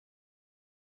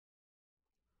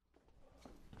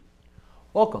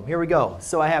Welcome, here we go.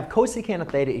 So I have cosecant of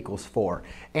theta equals 4,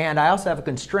 and I also have a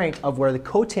constraint of where the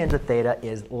cotangent of theta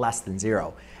is less than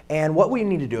 0. And what we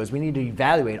need to do is we need to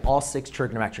evaluate all 6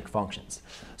 trigonometric functions.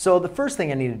 So the first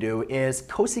thing I need to do is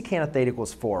cosecant of theta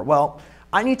equals 4. Well,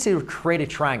 I need to create a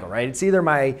triangle, right? It's either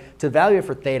to evaluate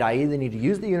for theta, I either need to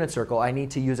use the unit circle, I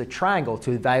need to use a triangle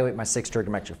to evaluate my 6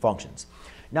 trigonometric functions.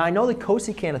 Now I know the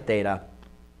cosecant of theta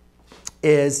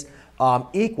is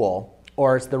equal,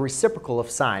 or it's the reciprocal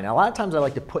of sine. Now, a lot of times I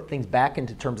like to put things back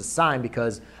into terms of sine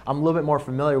because I'm a little bit more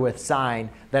familiar with sine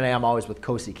than I am always with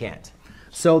cosecant.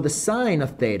 So the sine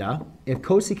of theta, if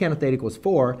cosecant of theta equals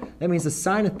 4, that means the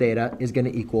sine of theta is going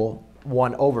to equal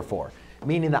 1 over 4,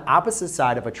 meaning the opposite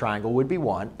side of a triangle would be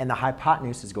 1 and the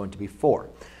hypotenuse is going to be 4.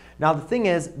 Now the thing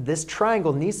is, this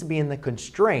triangle needs to be in the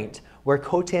constraint where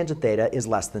cotangent theta is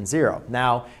less than 0.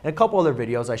 Now, in a couple other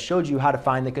videos, I showed you how to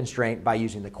find the constraint by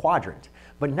using the quadrant.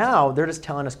 But now they're just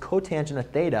telling us cotangent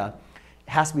of theta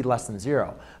has to be less than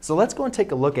 0. So let's go and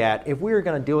take a look at, if we were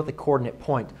going to deal with the coordinate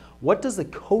point, what does the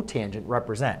cotangent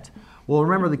represent? Well,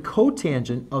 remember the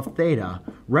cotangent of theta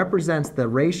represents the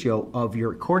ratio of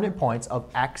your coordinate points of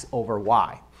x over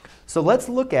y. So let's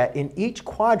look at, in each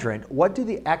quadrant, what do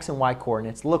the x and y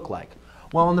coordinates look like?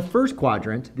 Well, in the first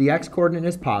quadrant, the x coordinate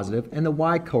is positive and the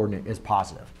y coordinate is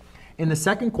positive. In the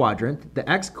second quadrant, the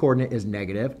x coordinate is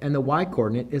negative and the y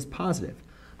coordinate is positive.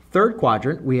 Third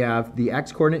quadrant, we have the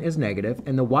x coordinate is negative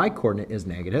and the y coordinate is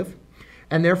negative.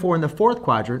 And therefore, in the fourth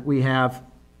quadrant, we have,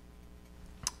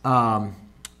 the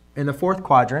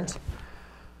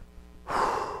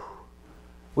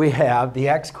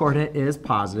x coordinate is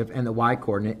positive and the y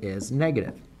coordinate is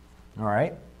negative. All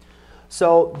right?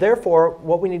 So therefore,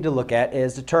 what we need to look at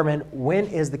is determine when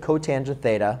is the cotangent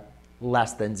theta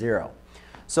less than 0.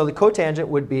 So the cotangent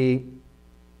would be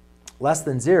less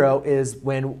than 0 is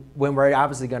when we're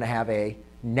obviously going to have a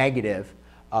negative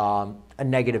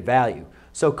value.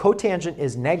 So cotangent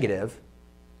is negative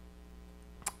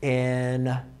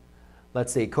in,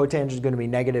 let's see, cotangent is going to be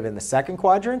negative in the second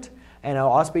quadrant, and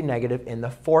it'll also be negative in the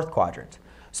fourth quadrant.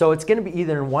 So it's going to be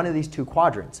either in one of these two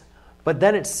quadrants. But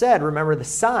then it said, remember the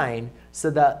sine, so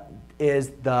that is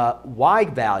the y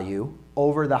value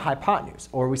over the hypotenuse,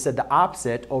 or we said the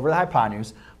opposite over the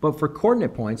hypotenuse. But for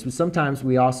coordinate points, sometimes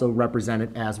we also represent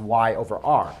it as y over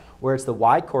r, where it's the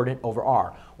y coordinate over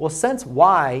r. Well, since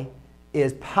y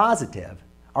is positive,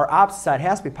 our opposite side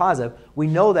has to be positive, we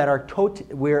know that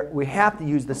we have to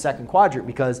use the second quadrant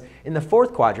because in the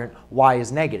fourth quadrant, y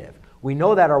is negative. We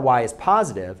know that our y is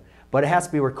positive, but it has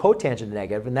to be where cotangent is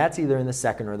negative, and that's either in the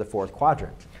second or the fourth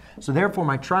quadrant. So therefore,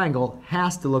 my triangle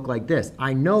has to look like this.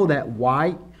 I know that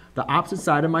y, the opposite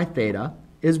side of my theta,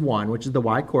 is 1, which is the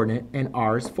y coordinate, and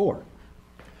r is 4.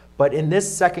 But in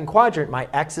this second quadrant, my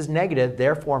x is negative,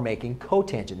 therefore making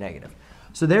cotangent negative.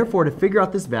 So therefore, to figure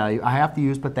out this value, I have to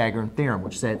use Pythagorean theorem,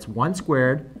 which says 1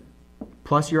 squared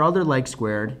plus your other leg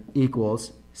squared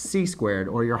equals c squared,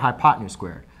 or your hypotenuse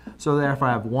squared. So therefore,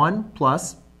 I have 1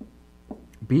 plus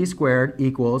b squared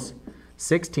equals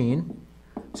 16.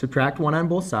 Subtract 1 on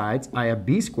both sides. I have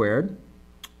b squared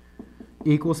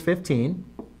equals 15.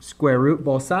 Square root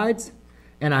both sides.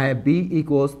 And I have b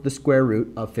equals the square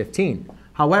root of 15.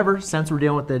 However, since we're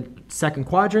dealing with the second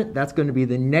quadrant, that's going to be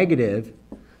the negative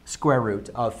square root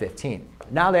of 15.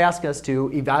 Now they ask us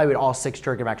to evaluate all 6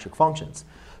 trigonometric functions.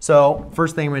 So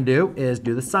first thing I'm going to do is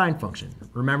do the sine function.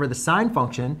 Remember, the sine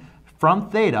function from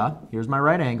theta, here's my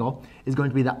right angle, is going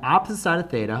to be the opposite side of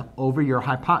theta over your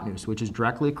hypotenuse, which is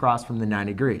directly across from the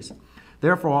 90 degrees.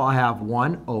 Therefore, I have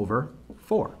 1 over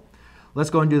 4.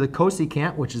 Let's go and do the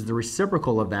cosecant, which is the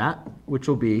reciprocal of that, which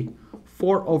will be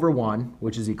 4 over 1,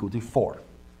 which is equal to 4.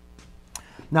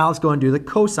 Now let's go and do the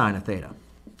cosine of theta.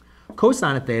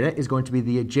 Cosine of theta is going to be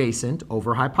the adjacent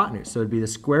over hypotenuse. So it would be the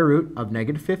square root of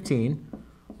negative 15,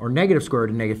 or negative square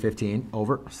root of negative 15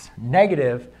 over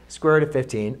negative square root of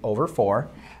 15 over 4.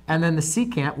 And then the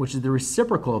secant, which is the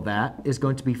reciprocal of that, is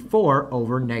going to be 4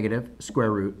 over negative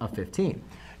square root of 15.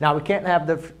 Now, we can't have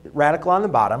the radical on the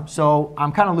bottom, so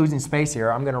I'm kind of losing space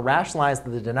here. I'm going to rationalize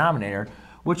the denominator,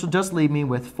 which will just leave me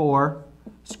with 4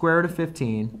 square root of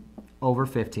 15 over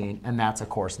 15, and that's, of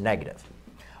course, negative.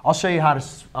 I'll show you how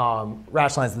to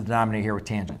rationalize the denominator here with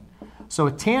tangent. So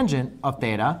a tangent of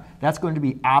theta, that's going to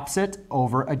be opposite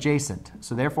over adjacent.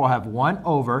 So therefore, I'll have 1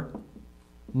 over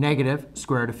negative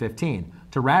square root of 15.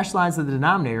 To rationalize the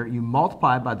denominator, you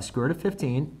multiply by the square root of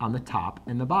 15 on the top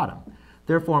and the bottom.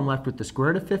 Therefore, I'm left with the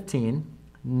square root of 15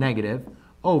 negative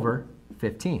over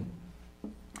 15.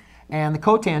 And the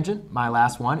cotangent, my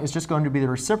last one, is just going to be the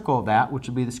reciprocal of that, which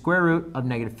will be the square root of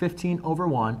negative 15 over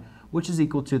 1, which is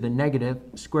equal to the negative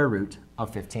square root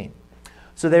of 15.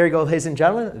 So there you go, ladies and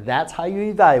gentlemen. That's how you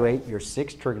evaluate your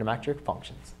 6 trigonometric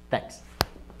functions. Thanks.